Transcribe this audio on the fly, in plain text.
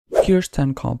Here's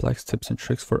 10 complex tips and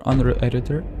tricks for Unreal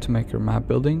Editor to make your map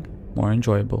building more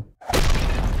enjoyable.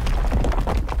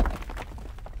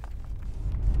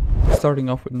 Starting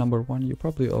off with number 1, you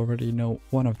probably already know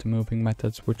one of the moving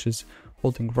methods, which is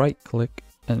holding right click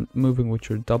and moving with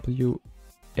your W,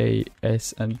 A,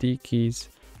 S and D keys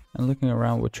and looking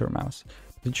around with your mouse.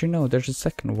 Did you know there's a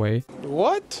second way?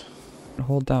 What?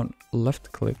 Hold down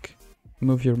left click,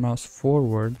 move your mouse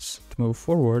forwards to move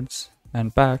forwards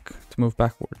and back to move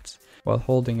backwards. While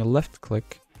holding a left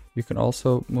click, you can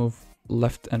also move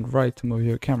left and right to move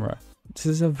your camera. This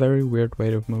is a very weird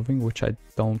way of moving, which I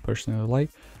don't personally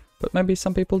like, but maybe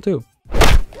some people do.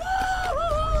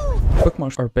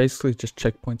 Bookmarks are basically just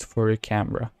checkpoints for your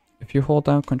camera. If you hold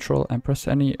down Ctrl and press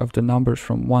any of the numbers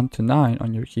from 1 to 9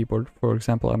 on your keyboard, for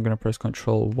example, I'm going to press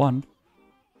Ctrl 1,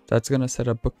 that's going to set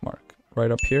a bookmark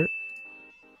right up here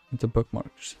into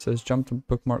bookmarks. It says jump to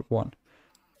bookmark 1.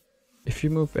 If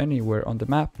you move anywhere on the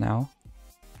map now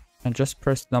and just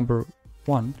press number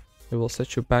 1, it will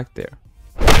set you back there.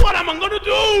 What am I gonna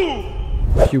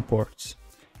do? Viewports.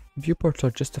 Viewports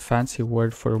are just a fancy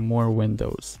word for more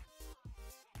windows.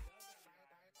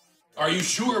 Are you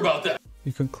sure about that?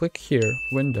 You can click here,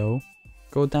 window,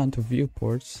 go down to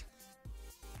viewports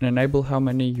and enable how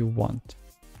many you want.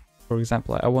 For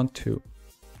example, I want 2.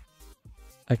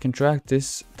 I can drag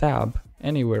this tab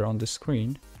anywhere on the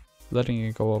screen, letting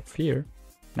it go up here.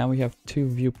 Now we have 2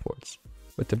 viewports.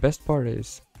 But the best part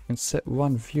is you can set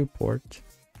one viewport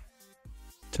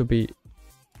to be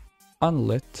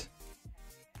unlit,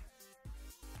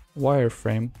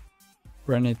 wireframe,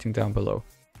 or anything down below.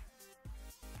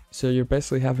 So you're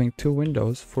basically having 2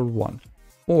 windows for 1.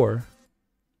 Or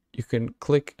you can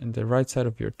click in the right side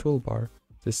of your toolbar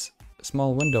this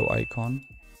small window icon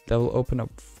that will open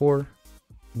up 4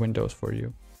 windows for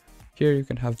you. Here you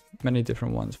can have many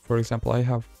different ones. For example, I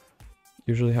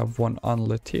usually have one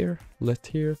unlit here, lit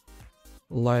here,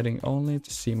 lighting only to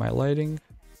see my lighting,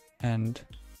 and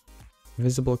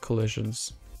visible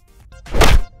collisions.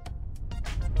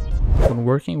 When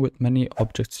working with many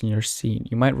objects in your scene,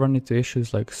 you might run into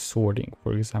issues like sorting,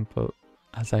 for example,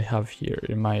 as I have here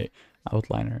in my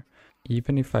outliner.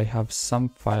 Even if I have some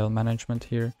file management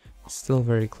here, it's still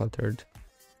very cluttered.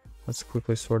 Let's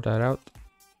quickly sort that out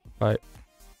by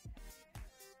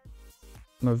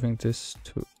moving this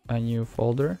to a new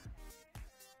folder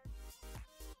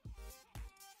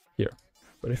here.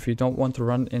 But if you don't want to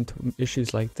run into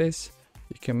issues like this,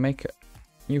 you can make a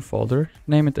new folder,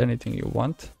 name it anything you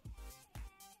want,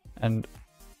 and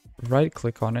right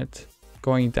click on it,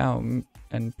 going down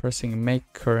and pressing make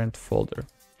current folder.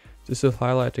 This will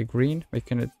highlight a green,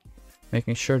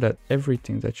 making sure that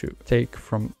everything that you take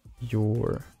from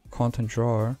your content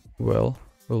drawer will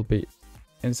be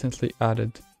instantly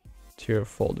added to your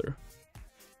folder.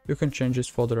 You can change this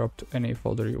folder up to any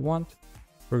folder you want.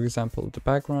 For example, the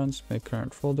backgrounds, make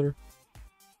current folder.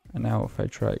 And now if I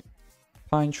try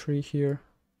pine tree here,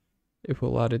 it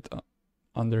will add it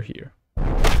under here.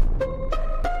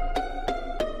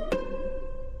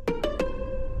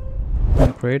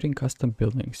 When creating custom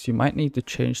buildings, you might need to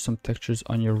change some textures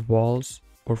on your walls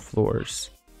or floors.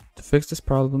 To fix this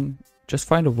problem, just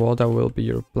find a wall that will be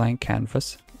your blank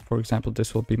canvas. For example,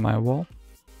 this will be my wall.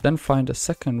 Then find a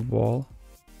second wall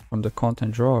from the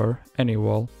content drawer, any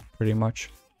wall pretty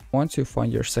much. Once you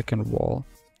find your second wall,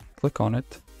 click on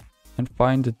it and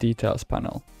find the details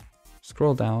panel.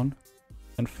 Scroll down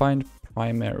and find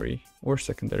primary or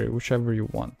secondary, whichever you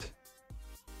want.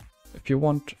 If you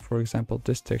want, for example,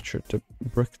 this texture to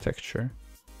brick texture,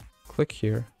 click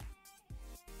here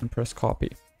and press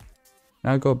copy.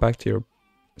 Now go back to your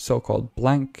so-called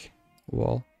blank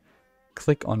wall,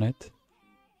 click on it,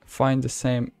 find the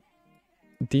same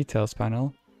details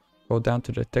panel, go down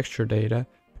to the texture data,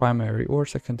 primary or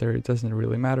secondary, doesn't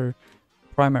really matter.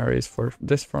 Primary is for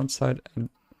this front side and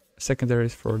secondary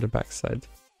is for the back side.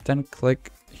 Then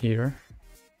click here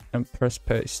and press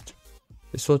paste.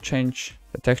 This will change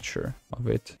the texture of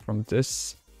it from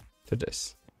this to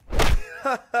this.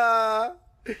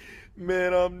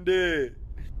 Man, I'm dead.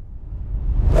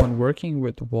 When working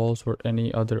with walls or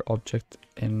any other object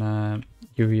in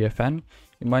UEFN,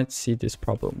 you might see this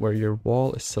problem where your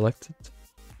wall is selected,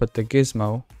 but the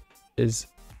gizmo is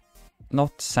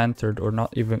not centered or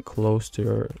not even close to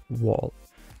your wall.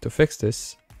 To fix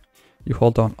this, you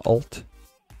hold down Alt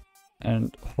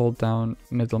and hold down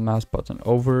middle mouse button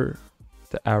over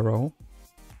the arrow.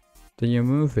 Then you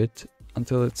move it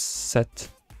until it's set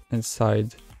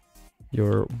inside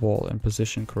your wall and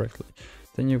positioned correctly.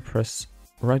 Then you press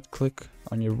right click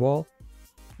on your wall,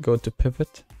 go to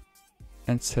pivot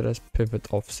and set as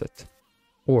pivot offset.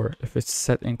 Or if it's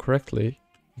set incorrectly,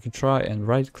 You can try and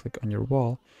right click on your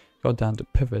wall, go down to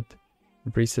pivot,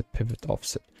 and reset pivot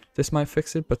offset. This might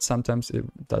fix it, but sometimes it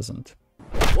doesn't.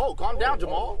 Whoa, calm down,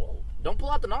 Jamal. Don't pull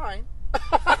out the 9.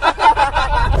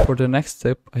 For the next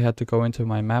step, I had to go into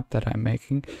my map that I'm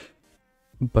making,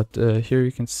 but here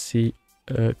you can see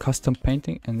custom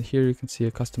painting, and here you can see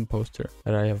a custom poster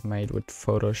that I have made with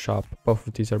Photoshop. Both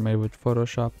of these are made with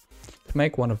Photoshop. To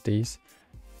make one of these,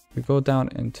 you go down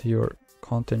into your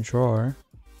content drawer,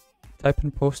 type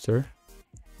in poster,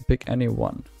 pick any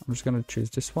one. I'm just gonna choose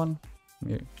this one.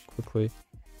 Let me quickly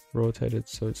rotate it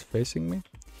so it's facing me.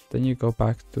 Then you go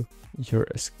back to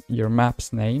your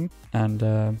map's name, and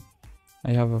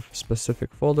I have a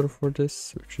specific folder for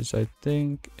this, which is, I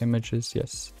think, images.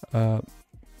 Yes.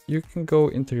 You can go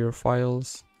into your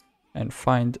files and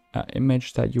find an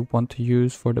image that you want to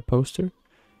use for the poster.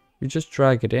 You just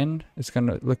drag it in. It's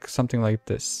gonna look something like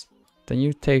this. Then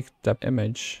you take that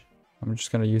image. I'm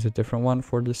just gonna use a different one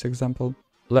for this example.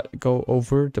 Let go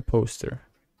over the poster.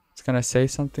 It's gonna say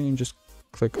something, and just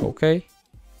click OK.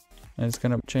 And it's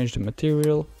gonna change the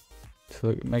material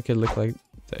to make it look like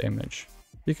the image.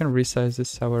 You can resize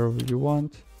this however you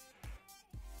want.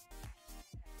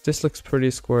 This looks pretty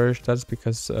squarish. That's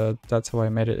because that's how I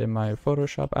made it in my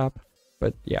Photoshop app.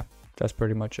 But yeah, that's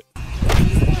pretty much it.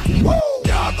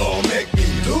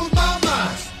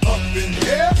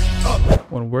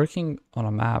 When working on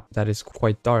a map that is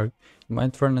quite dark, you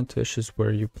might run into issues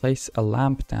where you place a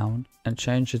lamp down and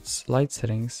change its light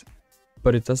settings,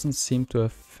 but it doesn't seem to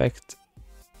affect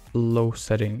low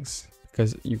settings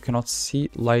because you cannot see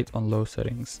light on low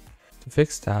settings. To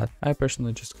fix that, I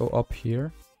personally just go up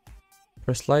here,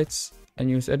 press lights, and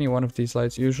use any one of these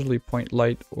lights, usually point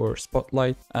light or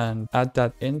spotlight, and add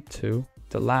that into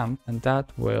the lamp, and that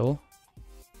will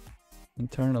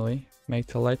internally make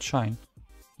the light shine,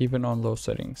 even on low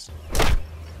settings.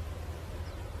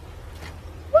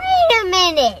 Wait a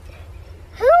minute!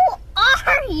 Who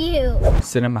are you?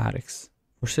 Cinematics.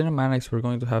 For cinematics, we're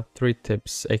going to have 3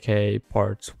 tips, aka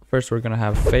parts. First, we're going to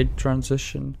have fade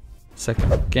transition.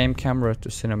 Second, game camera to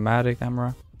cinematic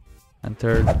camera. And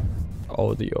third,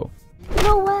 audio. You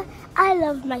know what? I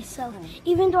love myself.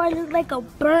 Even though I look like a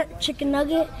burnt chicken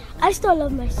nugget, I still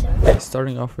love myself. Okay,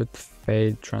 starting off with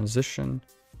fade transition.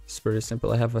 It's pretty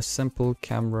simple. I have a simple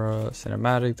camera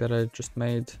cinematic that I just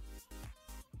made.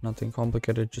 Nothing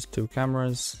complicated, just 2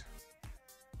 cameras.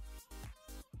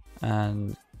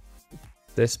 And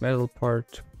this middle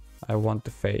part, I want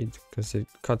to fade because it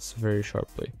cuts very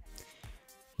sharply.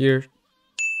 Here,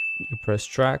 you press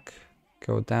track,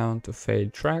 go down to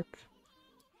fade track.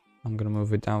 I'm gonna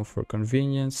move it down for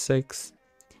convenience sake.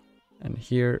 And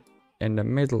here in the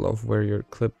middle of where your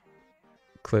clip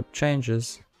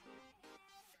changes,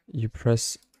 you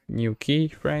press new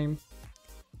keyframe.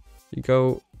 You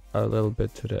go a little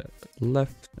bit to the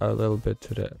left, a little bit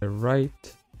to the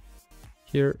right.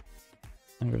 Here,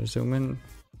 I'm gonna zoom in.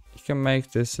 You can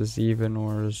make this as even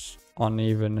or as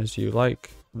uneven as you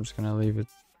like. I'm just gonna leave it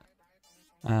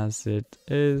as it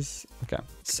is. Okay,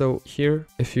 so here,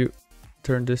 if you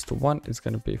turn this to 1, it's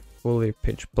gonna be fully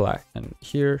pitch black, and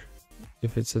here,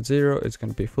 if it's at 0, it's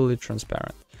gonna be fully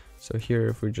transparent. So here,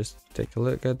 if we just take a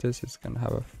look at this, it's gonna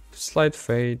have a slight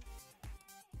fade.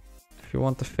 If you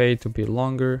want the fade to be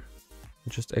longer,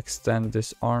 just extend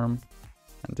this arm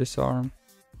and this arm,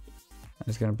 and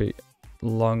it's gonna be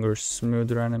longer,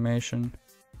 smoother animation.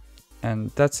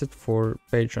 And that's it for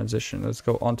fade transition. Let's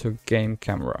go on to game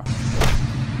camera.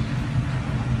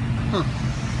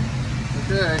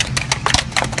 Okay.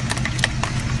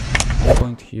 I'm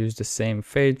going to use the same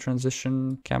fade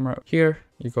transition camera. Here,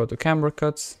 you go to camera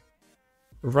cuts,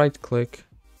 right click,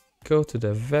 go to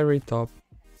the very top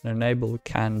and enable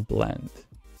can blend.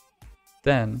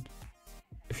 Then,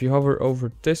 if you hover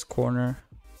over this corner,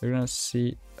 you're gonna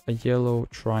see a yellow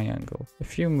triangle.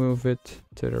 If you move it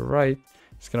to the right,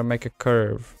 it's gonna make a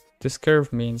curve. This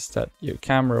curve means that your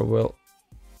camera will,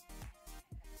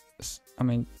 I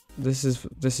mean, this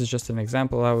is just an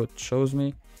example how it shows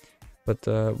me, but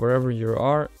wherever you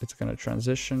are, it's gonna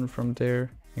transition from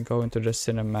there and go into the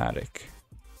cinematic.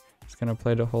 It's gonna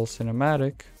play the whole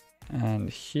cinematic, and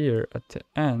here at the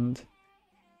end,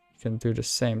 you can do the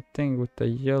same thing with the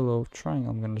yellow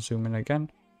triangle. I'm gonna zoom in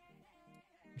again.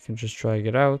 You can just drag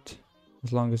it out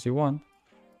as long as you want,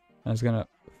 and it's gonna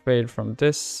fade from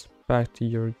this back to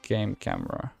your game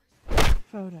camera.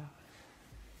 Photo.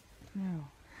 No.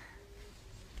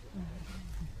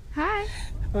 Hi.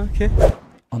 Okay.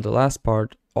 On the last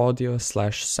part, audio /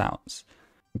 sounds.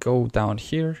 Go down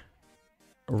here,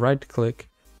 right click,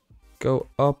 go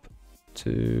up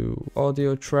to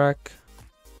audio track,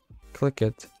 click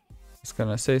it. It's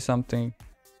gonna say something.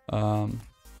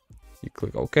 You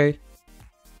click OK,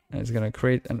 and it's gonna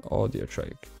create an audio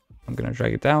track. I'm gonna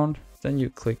drag it down, then you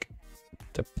click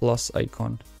the plus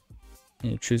icon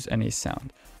and you choose any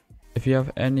sound. If you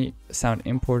have any sound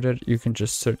imported, you can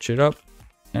just search it up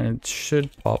and it should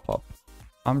pop up.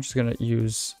 I'm just gonna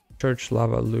use Church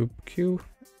Lava Loop Q.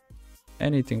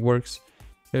 Anything works.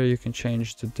 Here you can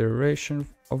change the duration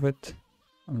of it.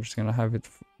 I'm just gonna have it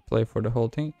play for the whole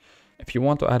thing. If you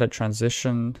want to add a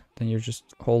transition, then you just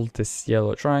hold this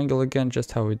yellow triangle again,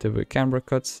 just how we did with camera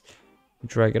cuts.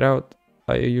 Drag it out.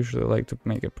 I usually like to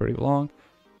make it pretty long,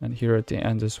 and here at the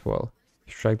end as well.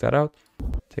 Drag that out,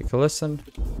 take a listen.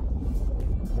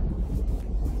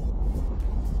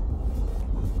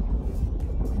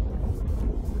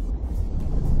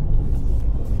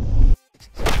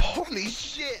 Holy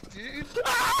shit, dude!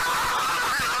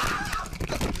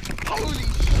 Holy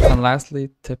shit! And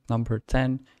lastly, tip number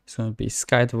 10 is going to be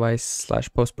sky device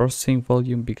 / post-processing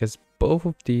volume, because both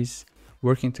of these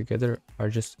working together are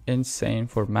just insane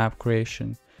for map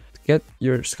creation. To get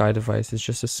your sky device, it's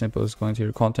just as simple as going to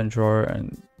your content drawer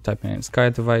and typing in sky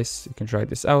device. You can drag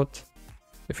this out.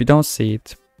 If you don't see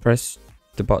it, press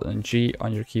the button G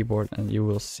on your keyboard and you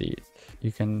will see it.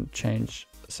 You can change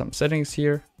some settings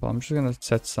here. Well, I'm just gonna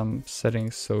set some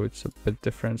settings so it's a bit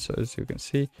different. So as you can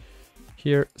see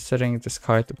here, setting the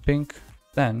sky to pink.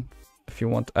 Then if you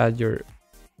want to add your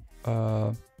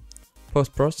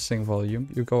post-processing volume,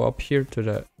 you go up here to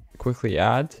the quickly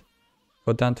add,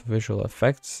 go down to visual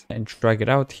effects and drag it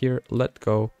out here, let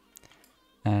go.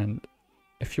 And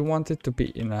if you want it to be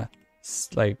in a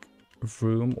like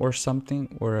room or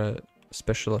something, or a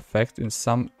special effect in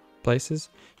some places,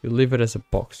 you leave it as a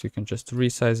box. You can just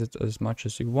resize it as much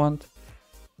as you want.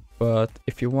 But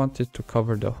if you want it to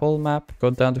cover the whole map, go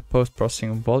down to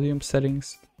post-processing volume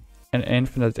settings and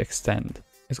infinite extend.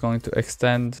 It's going to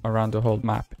extend around the whole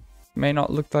map. May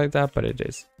not look like that, but it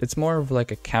is. It's more of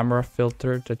like a camera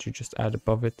filter that you just add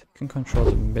above it. You can control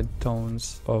the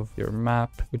midtones of your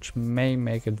map, which may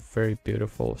make it very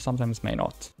beautiful, sometimes may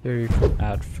not. Here you can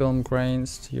add film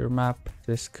grains to your map.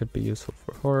 This could be useful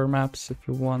for horror maps if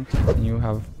you want. And you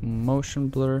have motion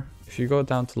blur. If you go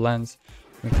down to lens,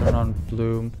 you can turn on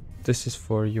bloom. This is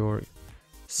for your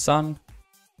sun.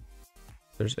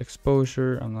 There's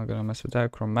exposure, I'm not gonna mess with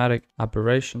that. Chromatic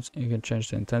aberrations, you can change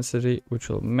the intensity, which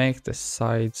will make the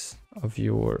sides of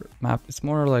your map. It's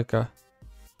more like a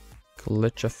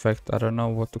glitch effect, I don't know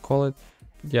what to call it.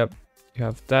 Yep, you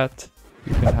have that.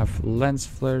 You can have lens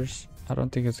flares. I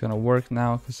don't think it's gonna work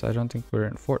now because I don't think we're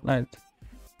in Fortnite.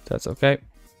 That's okay.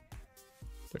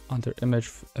 Under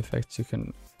image effects, you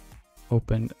can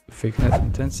open vignette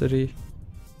intensity.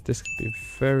 This could be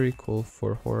very cool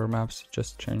for horror maps.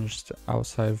 Just change the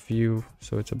outside view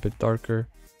so it's a bit darker.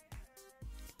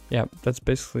 Yeah, that's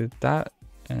basically that,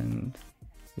 and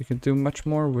you can do much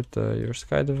more with your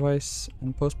sky device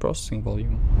and post-processing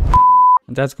volume.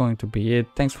 And that's going to be it.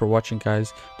 Thanks for watching,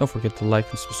 guys. Don't forget to like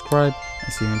and subscribe,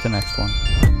 and see you in the next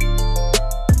one.